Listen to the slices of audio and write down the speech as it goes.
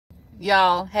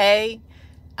Y'all, hey,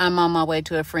 I'm on my way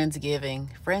to a Friendsgiving.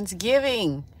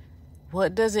 Friendsgiving!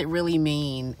 What does it really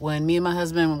mean? When me and my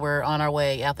husband were on our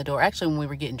way out the door, actually when we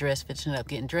were getting dressed, finishing up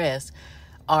getting dressed,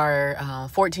 our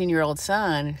 14-year-old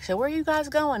son said, "Where are you guys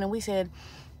going?" And we said,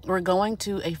 "We're going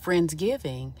to a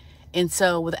Friendsgiving." And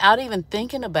so without even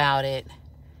thinking about it,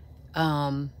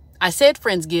 I said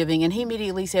Friendsgiving, and he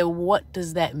immediately said, "What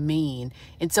does that mean?"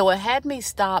 And so it had me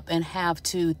stop and have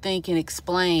to think and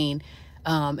explain.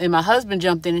 And my husband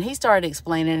jumped in and he started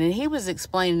explaining, and he was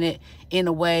explaining it in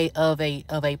a way of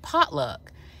a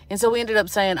potluck. And so we ended up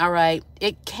saying, all right,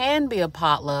 it can be a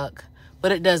potluck,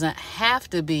 but it doesn't have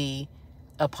to be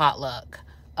a potluck.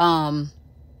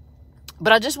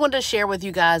 But I just wanted to share with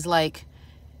you guys, like,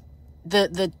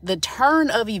 the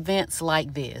turn of events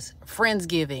like this,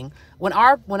 Friendsgiving. When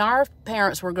our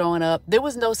parents were growing up, there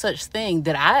was no such thing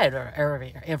that I had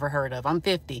ever heard of. I'm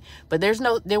 50, but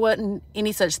there wasn't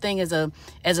any such thing as a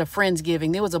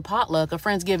Friendsgiving. There was a potluck. A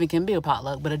Friendsgiving can be a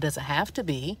potluck, but it doesn't have to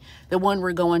be. The one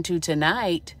we're going to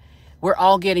tonight, we're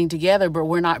all getting together, but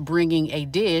we're not bringing a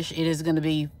dish. It is going to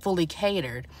be fully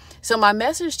catered. So my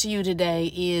message to you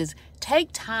today is take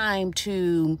time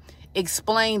to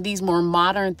explain these more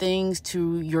modern things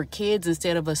to your kids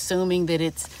instead of assuming that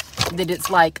it's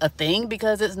like a thing,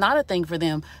 because it's not a thing for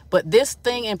them. But this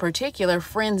thing in particular,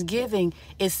 Friendsgiving,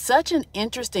 is such an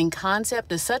interesting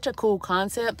concept. It's such a cool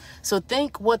concept. So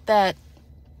think what that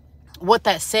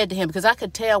said to him, because I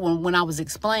could tell when I was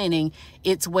explaining,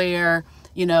 it's where,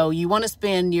 you know, you want to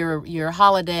spend your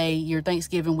holiday, your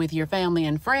Thanksgiving with your family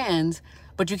and friends,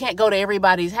 but you can't go to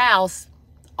everybody's house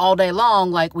all day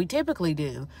long like we typically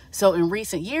do. So in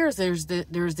recent years, there's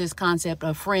this concept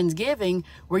of Friendsgiving,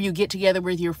 where you get together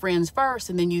with your friends first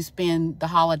and then you spend the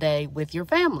holiday with your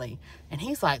family. And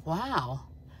he's like, wow,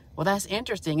 well, that's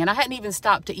interesting. And I hadn't even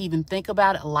stopped to even think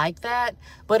about it like that,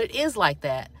 but it is like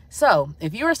that. So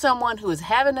if you're someone who is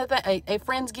having a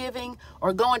Friendsgiving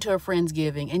or going to a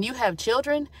Friendsgiving and you have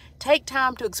children, take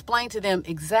time to explain to them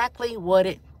exactly what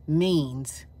it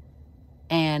means.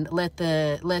 And let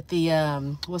the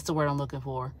what's the word I'm looking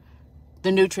for?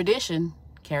 The new tradition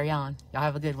carry on. Y'all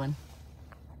have a good one.